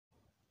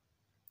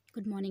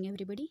Good morning,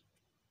 everybody.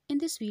 In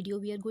this video,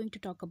 we are going to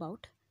talk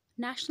about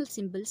national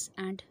symbols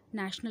and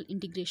national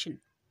integration.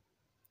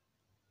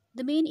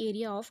 The main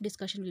area of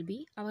discussion will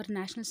be our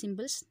national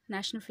symbols,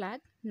 national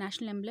flag,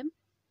 national emblem,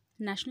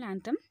 national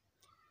anthem.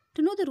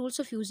 To know the rules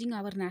of using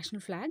our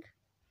national flag,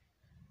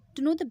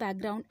 to know the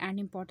background and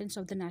importance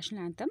of the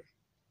national anthem,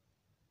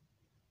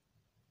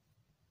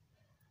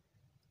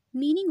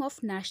 meaning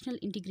of national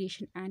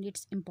integration and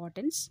its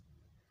importance,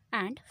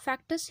 and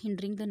factors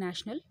hindering the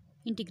national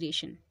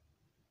integration.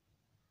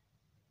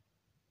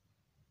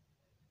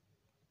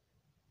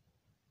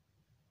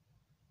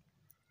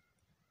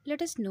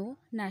 Let us know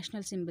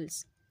national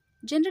symbols.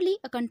 Generally,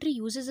 a country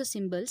uses the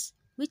symbols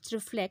which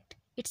reflect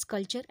its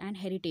culture and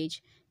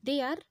heritage.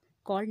 They are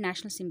called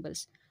national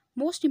symbols.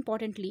 Most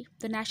importantly,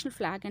 the national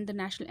flag and the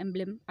national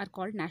emblem are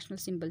called national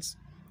symbols.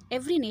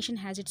 Every nation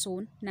has its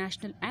own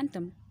national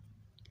anthem.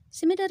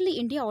 Similarly,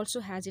 India also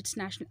has its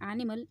national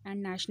animal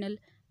and national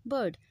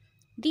bird.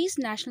 These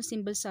national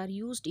symbols are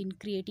used in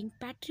creating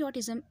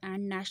patriotism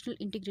and national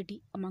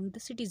integrity among the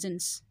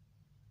citizens.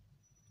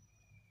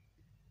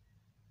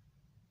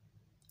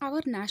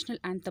 Our national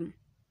anthem.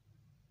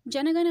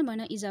 Jana Gana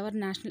Mana is our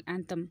national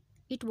anthem.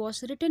 It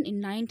was written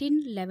in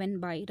 1911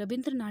 by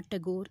Rabindranath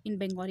Tagore in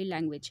Bengali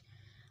language.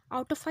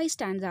 Out of 5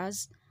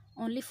 stanzas,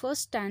 only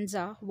first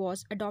stanza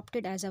was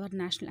adopted as our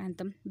national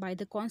anthem by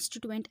the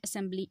Constituent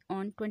Assembly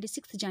on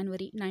 26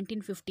 January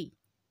 1950.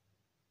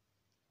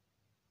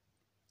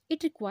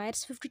 It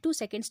requires 52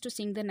 seconds to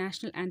sing the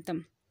national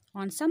anthem.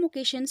 On some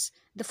occasions,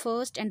 the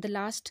first and the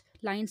last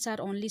lines are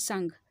only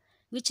sung,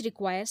 which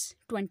requires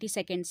 20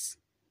 seconds.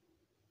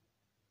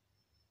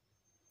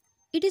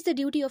 It is the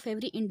duty of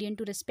every Indian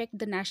to respect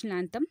the national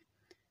anthem.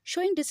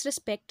 Showing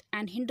disrespect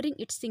and hindering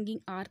its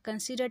singing are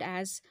considered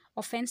as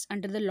offense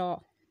under the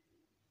law.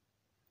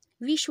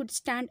 We should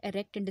stand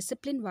erect and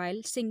disciplined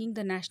while singing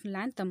the national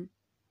anthem.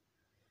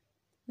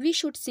 We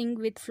should sing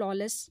with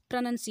flawless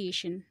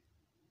pronunciation.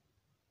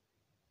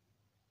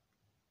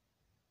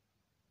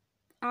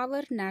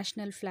 Our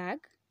national flag,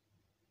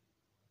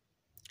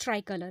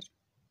 tricolor.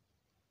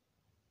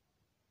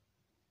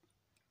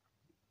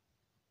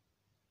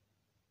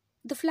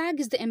 The flag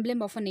is the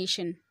emblem of a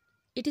nation.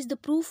 It is the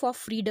proof of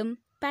freedom,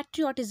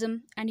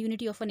 patriotism, and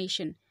unity of a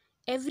nation.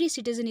 Every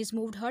citizen is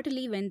moved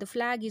heartily when the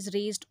flag is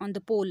raised on the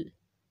pole.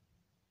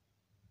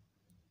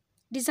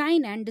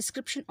 Design and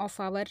description of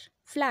our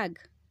flag.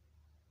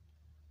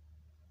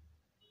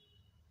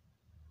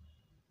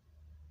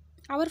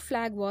 Our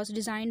flag was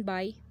designed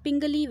by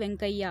Pingali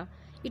Venkaiah.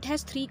 It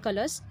has 3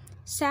 colors: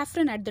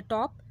 saffron at the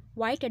top,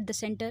 white at the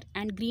center,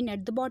 and green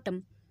at the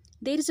bottom.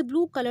 There is a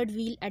blue colored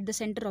wheel at the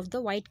center of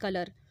the white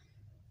color.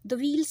 The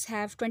wheels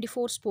have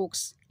 24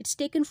 spokes. It's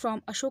taken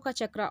from Ashoka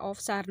Chakra of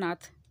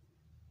Sarnath.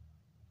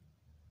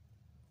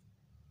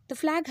 The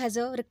flag has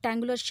a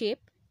rectangular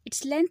shape.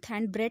 Its length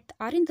and breadth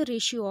are in the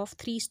ratio of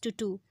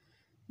 3:2.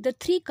 The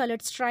 3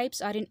 colored stripes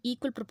are in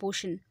equal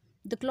proportion.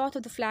 The cloth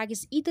of the flag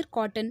is either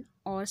cotton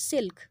or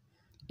silk.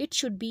 It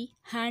should be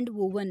hand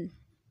woven.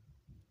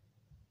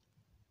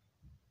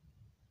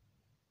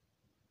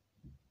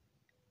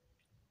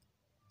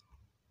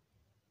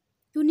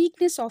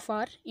 Uniqueness of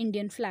our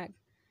Indian flag.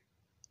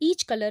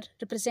 Each color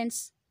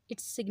represents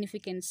its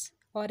significance.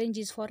 Orange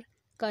is for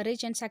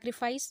courage and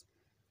sacrifice,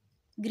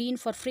 green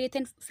for faith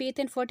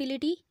and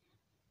fertility,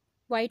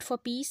 white for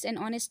peace and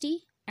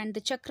honesty, and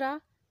the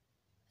chakra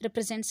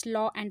represents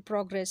law and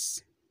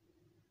progress.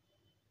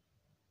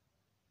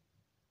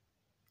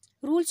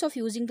 Rules of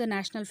using the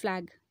national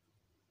flag.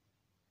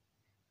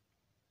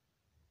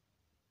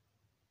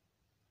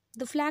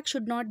 The flag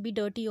should not be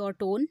dirty or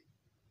torn.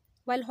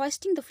 While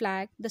hoisting the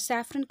flag, the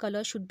saffron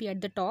color should be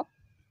at the top.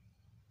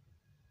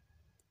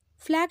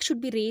 Flag should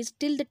be raised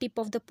till the tip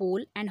of the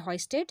pole and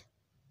hoisted.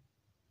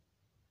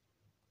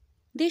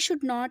 There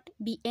should not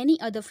be any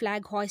other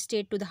flag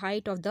hoisted to the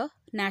height of the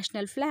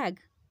national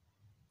flag.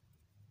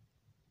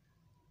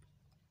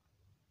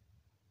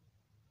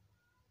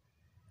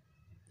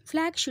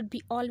 Flag should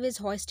be always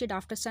hoisted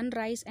after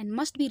sunrise and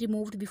must be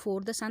removed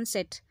before the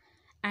sunset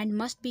and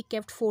must be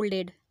kept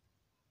folded.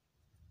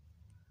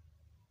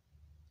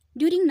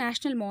 During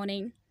national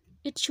mourning,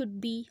 it should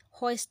be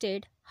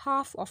hoisted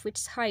half of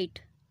its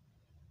height.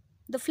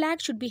 The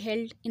flag should be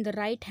held in the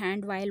right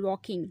hand while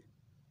walking.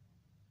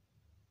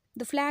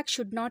 The flag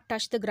should not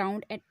touch the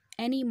ground at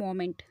any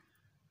moment.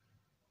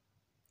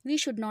 We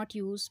should not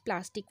use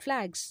plastic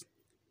flags.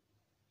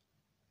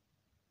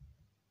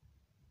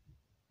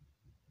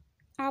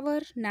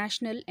 Our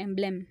national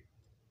emblem.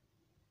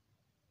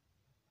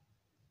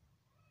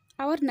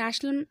 Our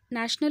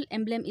national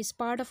emblem is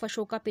part of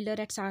Ashoka pillar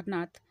at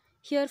Sarnath.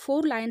 Here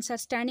 4 lions are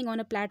standing on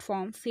a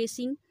platform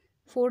facing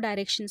 4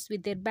 directions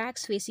with their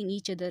backs facing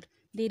each other.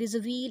 There is a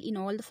wheel in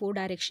all the 4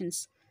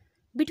 directions.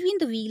 Between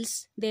the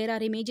wheels, there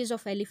are images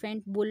of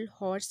elephant, bull,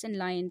 horse, and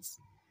lions.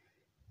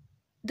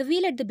 The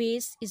wheel at the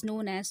base is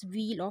known as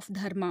Wheel of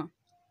Dharma.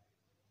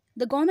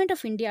 The Government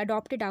of India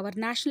adopted our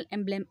national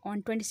emblem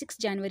on 26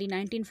 January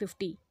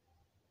 1950.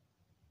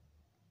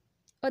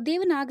 A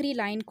Devanagari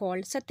line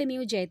called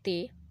Satyamev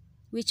Jayate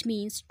which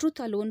means truth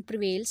alone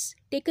prevails,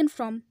 taken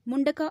from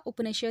Mundaka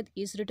Upanishad,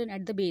 is written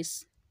at the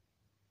base.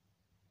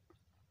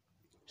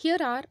 Here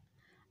are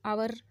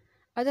our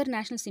other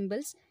national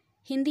symbols.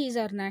 Hindi is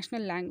our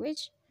national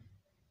language.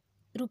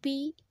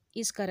 Rupee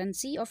is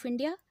currency of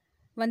India.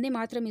 Vande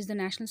Mataram is the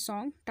national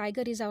song.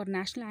 Tiger is our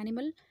national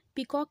animal.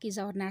 Peacock is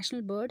our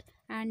national bird.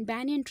 And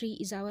banyan tree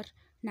is our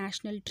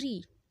national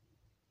tree.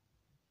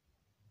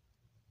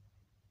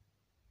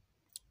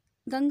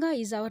 Ganga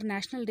is our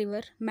national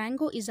river.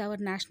 Mango is our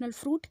national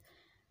fruit.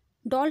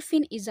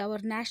 Dolphin is our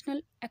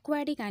national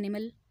aquatic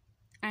animal.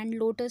 And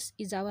lotus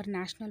is our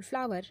national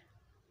flower.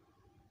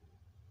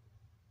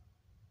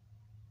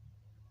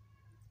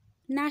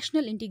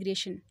 National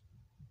integration.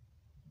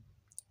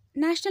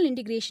 National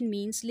integration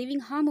means living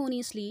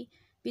harmoniously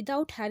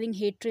without having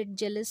hatred,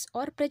 jealous,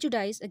 or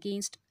prejudice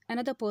against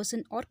another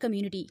person or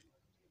community.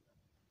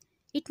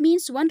 It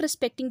means one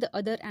respecting the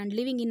other and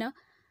living in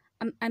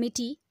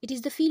amity. It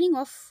is the feeling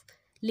of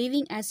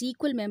living as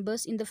equal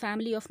members in the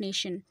family of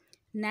nation.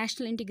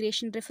 National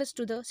integration refers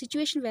to the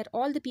situation where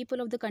all the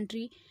people of the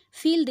country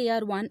feel they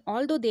are one,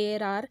 although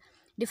there are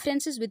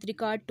differences with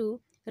regard to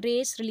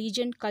race,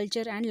 religion,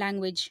 culture, and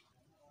language.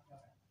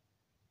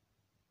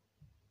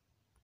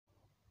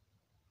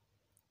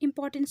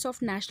 Importance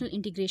of national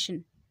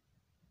integration.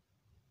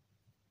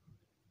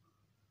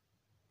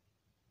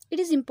 It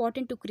is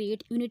important to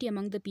create unity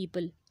among the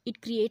people. It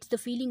creates the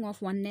feeling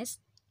of oneness.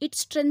 It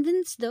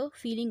strengthens the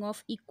feeling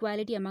of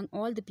equality among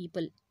all the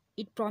people.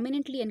 It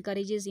prominently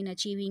encourages in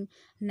achieving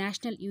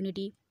national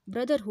unity,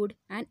 brotherhood,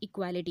 and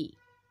equality.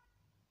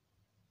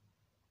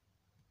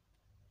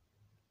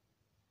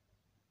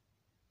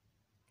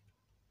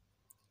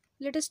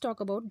 Let us talk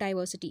about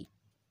diversity.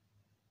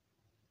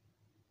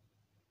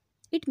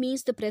 It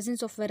means the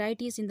presence of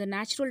varieties in the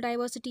natural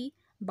diversity,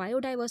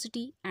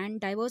 biodiversity,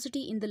 and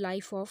diversity in the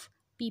life of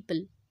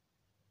people.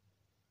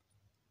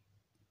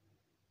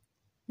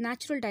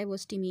 Natural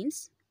diversity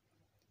means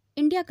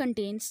India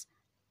contains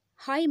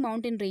high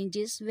mountain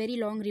ranges, very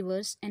long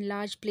rivers, and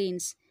large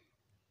plains.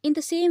 In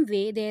the same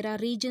way, there are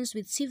regions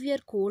with severe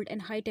cold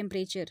and high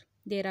temperature.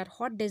 There are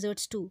hot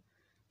deserts too.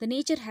 The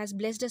nature has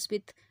blessed us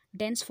with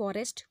dense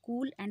forest,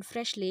 cool and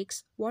fresh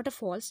lakes,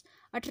 waterfalls,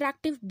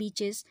 attractive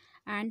beaches,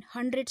 and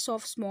hundreds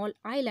of small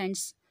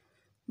islands.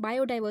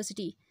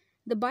 Biodiversity.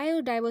 The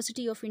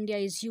biodiversity of India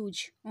is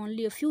huge.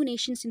 Only a few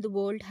nations in the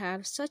world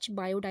have such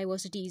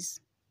biodiversities.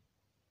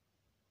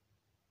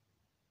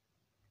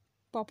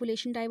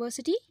 Population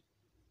diversity.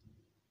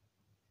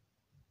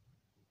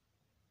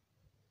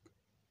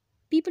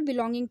 People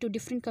belonging to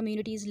different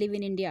communities live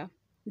in India.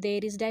 There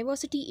is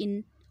diversity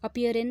in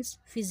appearance,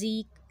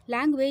 physique,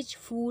 language,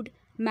 food,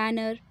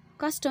 manner,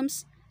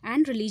 customs,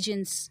 and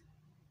religions.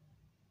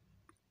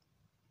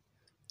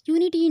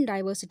 Unity in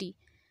diversity.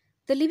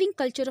 The living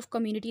culture of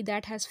community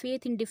that has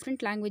faith in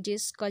different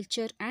languages,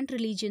 culture, and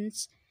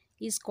religions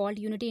is called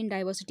unity in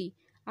diversity.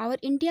 Our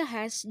India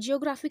has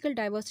geographical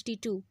diversity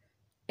too.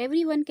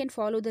 Everyone can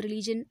follow the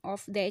religion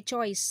of their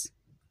choice.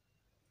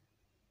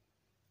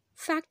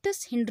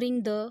 Factors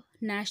hindering the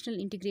national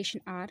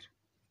integration are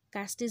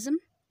casteism,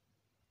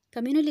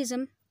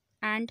 communalism,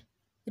 and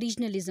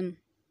regionalism.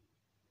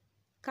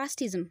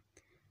 Casteism.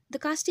 The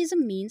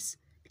casteism means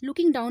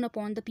looking down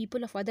upon the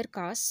people of other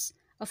castes.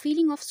 A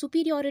feeling of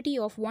superiority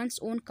of one's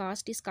own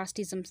caste is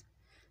casteism.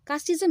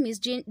 Casteism is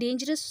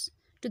dangerous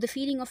to the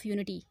feeling of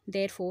unity.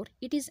 Therefore,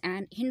 it is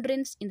an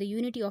hindrance in the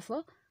unity of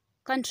a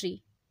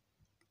country.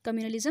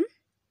 Communalism.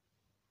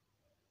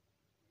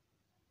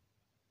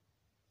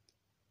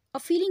 A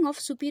feeling of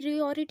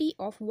superiority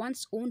of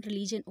one's own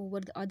religion over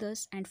the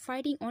others and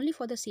fighting only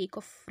for the sake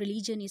of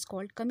religion is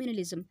called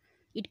communalism.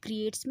 It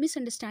creates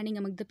misunderstanding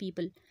among the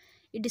people.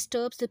 It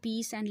disturbs the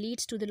peace and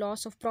leads to the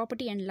loss of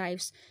property and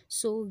lives.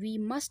 So we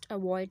must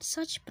avoid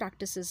such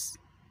practices.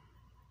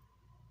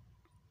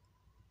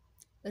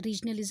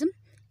 Regionalism.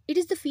 It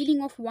is the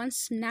feeling of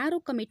one's narrow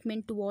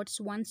commitment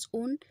towards one's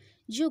own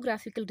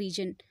geographical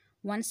region.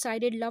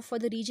 One-sided love for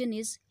the region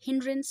is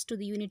hindrance to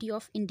the unity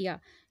of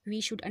India.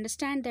 We should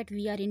understand that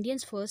we are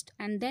Indians first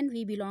and then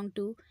we belong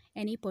to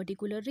any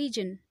particular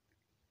region.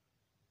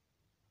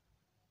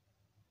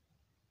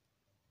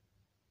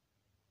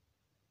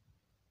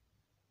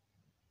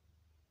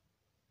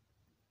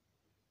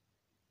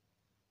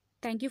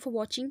 Thank you for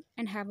watching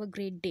and have a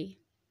great day.